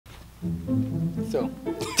So.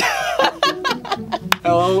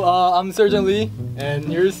 Hello, I'm Sergeant Lee,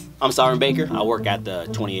 and yours? I'm Sergeant Baker. I work at the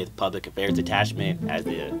 20th Public Affairs Detachment as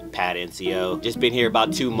the PAD NCO. Just been here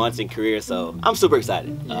about 2 months in career, so I'm super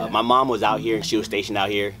excited. Yeah. My mom was out here, and she was stationed out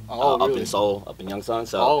here, really? up in Seoul, up in Yongsan.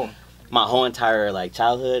 So my whole entire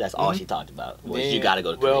childhood, that's all she talked about. Was you gotta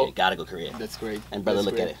go to Korea, gotta go to Korea. That's great. And brother,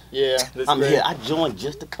 look at it. Yeah, that's I'm great. here. I joined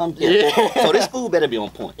just to come here. Yeah. So this food better be on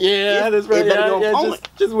point. Yeah, that's right. It better be on point.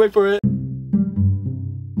 Just wait for it.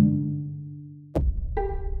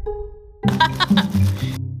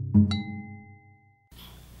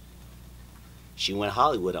 She went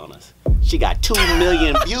Hollywood on us. She got 2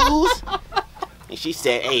 million views. And she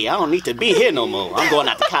said, hey, I don't need to be here no more. I'm going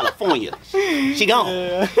out to California. She gone.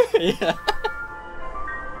 Yeah.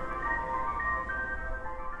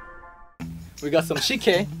 We got some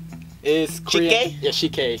shike. It's Korean. Shike? Yeah,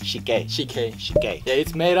 shike. Shike. Shike. Shike. Yeah,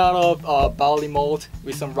 it's made out of barley malt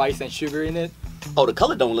with some rice and sugar in it. Oh, the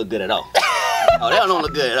color don't look good at all. Oh, that don't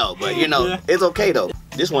look good at all. But you know, it's okay though.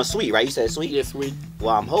 This one's sweet, right? You said sweet? Yeah, sweet.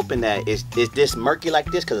 Well, I'm hoping that it's this murky like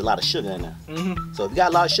this because there's a lot of sugar in there. So if you got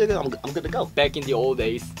a lot of sugar, I'm good to go. Back in the old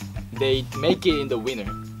days, they make it in the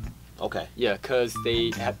winter. Okay. Yeah, cause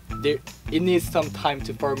it needs some time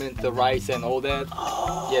to ferment the rice and all that.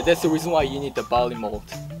 Oh. Yeah, that's the reason why you need the barley malt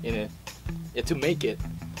in it. Yeah, to make it.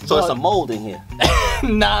 So it's a mold in here.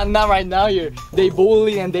 Nah, not right now. Here they boil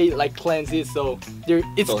it and they like cleanse it, so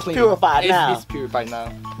it's clean. Purified now. It's purified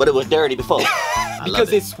now. But it was dirty before.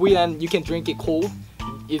 Because it's sweet and you can drink it cold.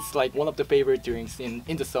 It's like one of the favorite drinks in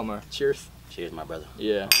the summer. Cheers. Cheers, my brother.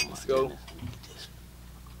 Yeah, oh, let's go. Goodness.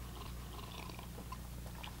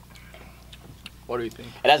 What do you think?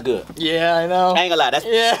 Hey, that's good. Yeah, I know. I ain't gonna lie, that's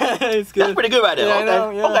it's good. That's pretty good right there. Yeah, okay. I know,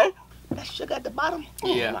 yeah. Okay. That sugar at the bottom.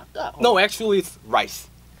 Yeah. My God. No, actually it's rice.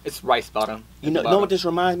 It's rice bottom. You know what this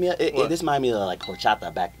reminds me of? This reminds me of like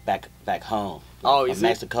horchata back home. Oh, is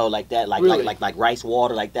Mexico, like that, like really? like rice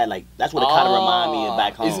water, like that, like that's what it kind of reminds me of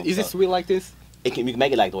back home. Is it sweet like this? You can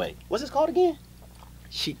make it like the way. What's this called again?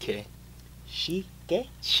 Shike. Shike.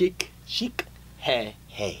 Chic. Chic. Hey.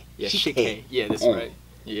 Hey. Yeah, shike. Yeah, that's right.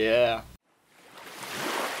 Yeah.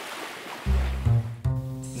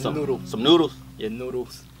 Some noodles. Some noodles. Yeah,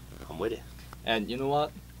 noodles. I'm with it. And you know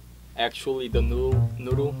what? Actually, the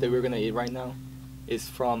noodle that we're gonna eat right now is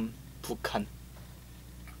from Bukhan.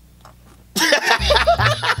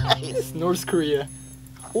 It's North Korea.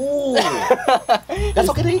 Ooh. That's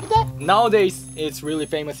okay to eat that? Nowadays, it's really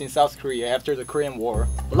famous in South Korea after the Korean War.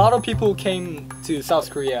 A lot of people came to South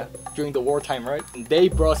Korea during the wartime, right? And they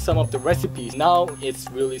brought some of the recipes. Now it's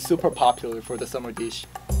really super popular for the summer dish.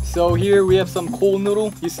 So here we have some cold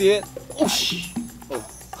noodle. You see it? Oosh. Oh,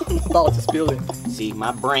 about to spill it. See,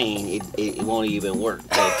 my brain, it won't even work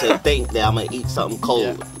to think that I'm gonna eat something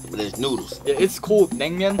cold with this noodles. Yeah, it's called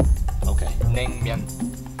naengmyeon. Okay. Naengmyeon.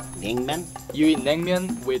 Naengmyeon? You eat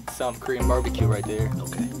naengmyeon with some Korean barbecue right there.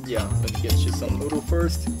 Okay. Yeah, let me get you some noodle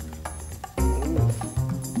first.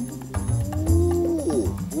 Ooh.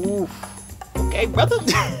 Ooh. Okay, brother.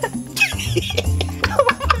 Oh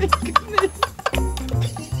my goodness.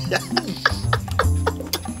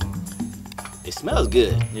 It smells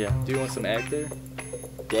good. Yeah. Do you want some egg there?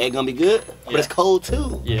 The egg gonna be good, but it's cold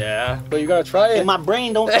too. Yeah, but you gotta try it. And my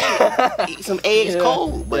brain don't think eat some eggs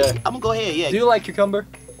cold, but I'm gonna go ahead. Yeah. Do you like cucumber?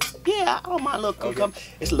 Yeah, I don't mind a little cucumber.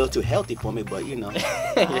 It's a little too healthy for me, but you know,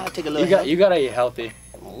 I'll take a little. You gotta eat healthy.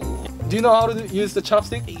 Do you know how to use the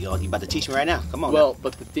chopstick? Hey, you about to teach me right now? Come on. Well,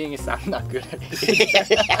 but the thing is, I'm not good at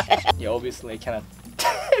it. You obviously cannot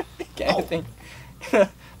get anything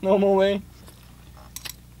normal way.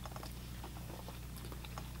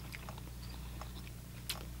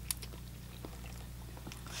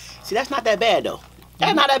 See, that's not that bad though.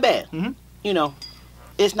 That's not that bad. You know,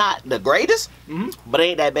 it's not the greatest, but it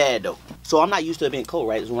ain't that bad though. So I'm not used to it being cold,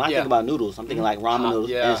 right? So when I think about noodles, I'm thinking like ramen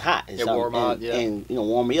noodles, and it's hot. And warm out, and you know,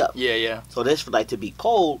 warm me up. Yeah, yeah. So this like to be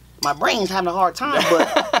cold, my brain's having a hard time,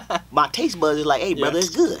 but my taste buds is like, hey, brother, it's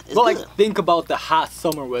good. It's but good. like, think about the hot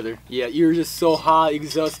summer weather. Yeah, you're just so hot,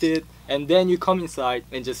 exhausted, and then you come inside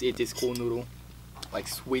and just eat this cool noodle, like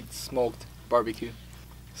sweet smoked barbecue.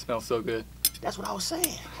 Smells so good. That's what I was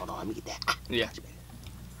saying. Hold on, let me get that. Yeah.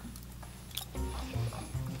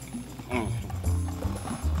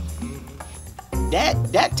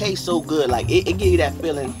 That tastes so good. Like it gives you that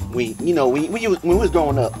feeling when when we was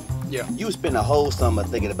growing up. Yeah. You would spend the whole summer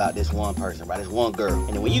thinking about this one person, right? This one girl.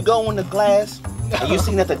 And then when you go into class and you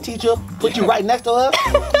see that the teacher put you right next to her,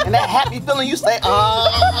 and that happy feeling, you say,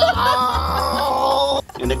 oh.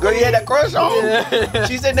 And the girl you had that crush on,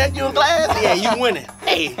 she said that you in class, yeah, you winning.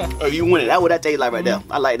 Hey, or you winning. That's what that tastes like right there.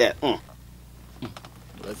 I like that.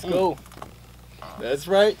 Let's go. That's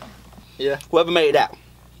right. Yeah. Whoever made that,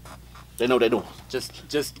 they know what they're doing.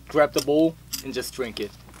 Just grab the bowl and just drink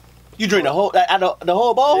it. You drink the whole the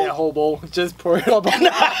whole bowl? Yeah, whole bowl. Just pour it up.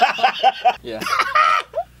 Yeah.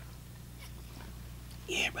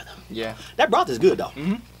 Yeah, brother. Yeah. That broth is good though.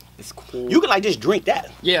 Mm-hmm. It's cool. You can like just drink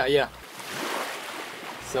that. Yeah, yeah.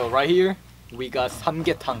 So right here we got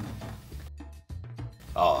samgyetang.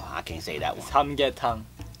 Oh, I can't say that one. Samgyetang.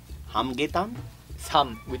 Hamgetan?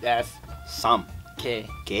 Sam with S. Sam. K.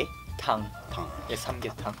 Ke? Tang. Tang. Yeah,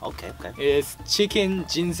 samgyetang. Okay, okay. It's chicken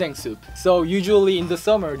ginseng soup. So usually in the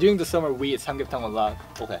summer, during the summer, we eat samgyetang a lot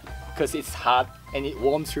Okay. because it's hot and it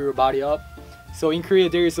warms your body up. So in Korea,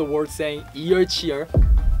 there is a word saying 이열치열.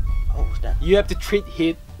 Oh, what's that? You have to treat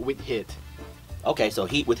heat with heat. Okay, so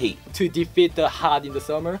heat with heat. To defeat the hot in the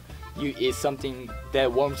summer, you eat something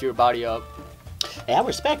that warms your body up. Hey, I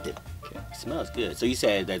respect it. Okay. It smells good. So you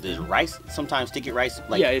said that there's rice, sometimes sticky rice,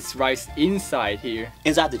 like Yeah, it's rice inside here.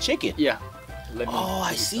 inside the chicken. Yeah. Let me Oh,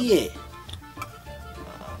 I see it.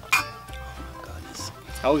 Goodness.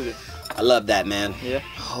 How is it? I love that, man. Yeah.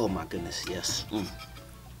 Oh my goodness, yes. Mm.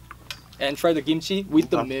 And try the kimchi with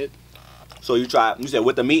the Okay. meat. So you said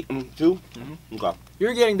with the meat too? Mhm. Okay.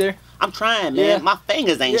 You're getting there. I'm trying, man. Yeah. My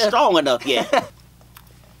fingers ain't Yeah. strong enough yet.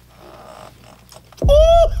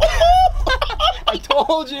 I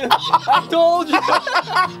told you. I told you.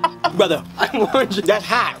 Brother, I warned you. that's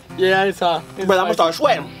hot. Yeah, it's hot. It's Brother, I'm gonna start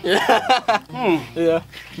sweating. Yeah. Mm. Yeah.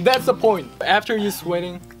 That's the point. After you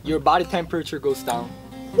sweating, your body temperature goes down.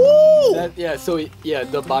 Woo! Yeah, so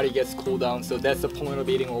the body gets cooled down. So that's the point of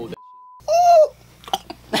eating all that.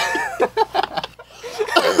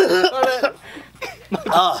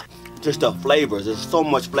 Just the flavors. There's so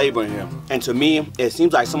much flavor in here. And to me, it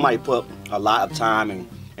seems like somebody put a lot of time and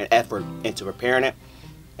effort into preparing it,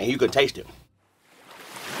 and you can taste it.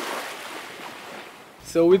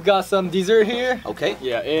 So we've got some dessert here. Okay.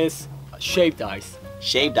 Yeah, it's shaved ice.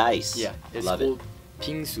 Shaved ice. Yeah, it's Love called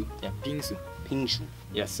bingsu. Yeah, bingsu. it. Pingshu.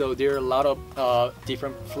 Yeah, so there are a lot of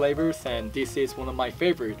different flavors, and this is one of my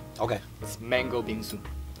favorite. Okay. It's mango bingsu.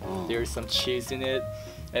 Mm. There's some cheese in it,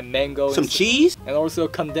 and mango. Some cheese? and also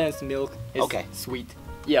condensed milk. It's Okay. sweet.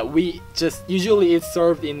 Yeah, we just usually it's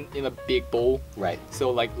served in a big bowl, Right.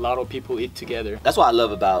 so like a lot of people eat together. That's what I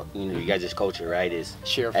love about you guys' culture, right? Is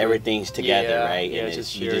Share food. everything's together, Yeah, right? yeah, And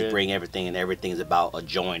just you share just it. bring everything, and everything's about a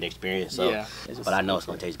joint experience. So, Yeah. but I know it's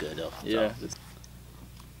gonna taste good though. Yeah. So.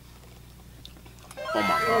 Oh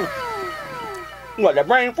my god. What, that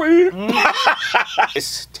brain freeze?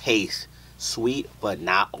 It tastes sweet, but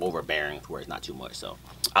not overbearing, where it's not too much. So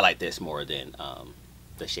I like this more than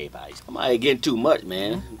the shaved ice. I might get too much,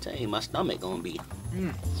 man. I'm telling you, my stomach gonna be.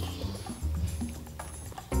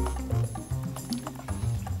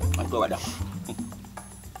 I'll go right down.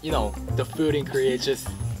 You know, the food in Korea is just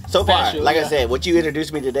So far, special, like I yeah. said, what you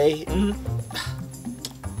introduced me today,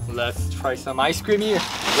 Let's try some ice cream here.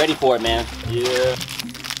 ready for it, man. Yeah.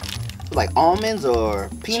 Like almonds or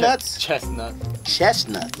peanuts? Chestnut.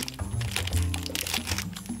 Chestnut.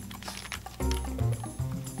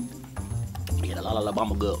 Yeah, the La La La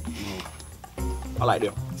Bama good. I like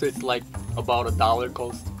them. So it's like about $1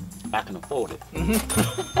 cost. I can afford it.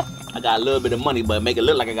 I got a little bit of money, but make it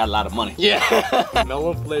look like I got a lot of money. Yeah.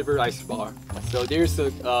 Melon flavored ice bar. So there's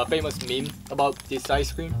a famous meme about this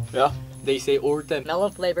ice cream. Yeah. They say orte.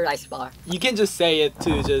 Melon flavored ice bar. You can just say it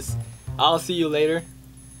to just, I'll see you later.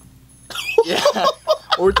 Yeah.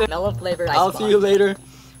 Orte. Melon flavored ice I'll bar. see you later.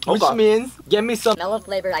 Which Okay. means, get me some Melon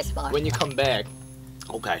flavored ice bar. when you come back.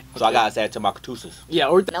 Okay. So I gotta say it to my catusas. Yeah,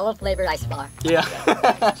 orte. Melon flavored ice bar. Yeah.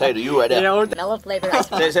 Say it to you right there. Yeah, orte. Melon flavored ice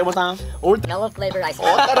bar. Say it one time. Orte. Melon flavored ice Oh,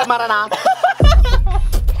 bar. that marana.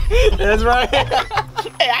 That's right.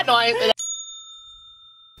 Hey, I know I ain't say that.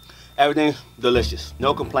 Everything's delicious.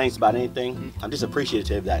 No complaints about anything. I'm just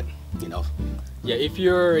appreciative that, you know. Yeah, if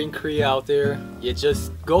you're in Korea out there, you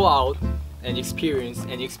just go out and experience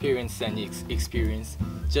and experience and experience.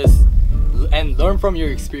 Just and learn from your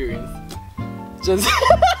experience. Just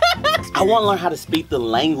I want to learn how to speak the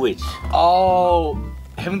language. Oh,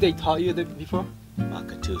 haven't they taught you that before? My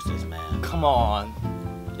catusas, man. Come on.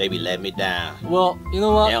 They be letting me down. Well, you know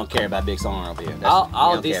They what? don't care about Big Song over here.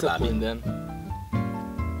 I'll they don't care about me. discipline them.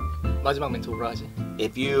 마지막 멘트 오라 하지.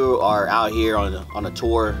 If you are out here on a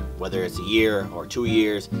tour, whether it's a year or 2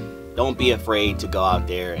 years, don't be afraid to go out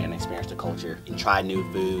there and experience the culture and try new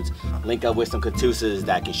foods. Link up with some catusas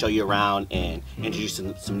that can show you around and introduce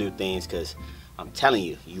some new things, because I'm telling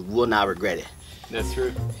you, you will not regret it. That's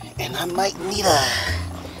true. And I might need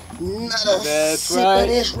another That's sip right. of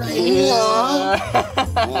this right here. Yeah.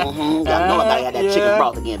 I know I gotta have that chicken Yeah.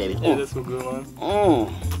 broth again, baby. Yeah, that's a good one.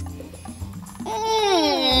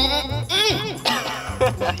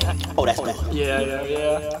 Oh, that's good.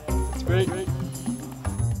 Yeah. It's great.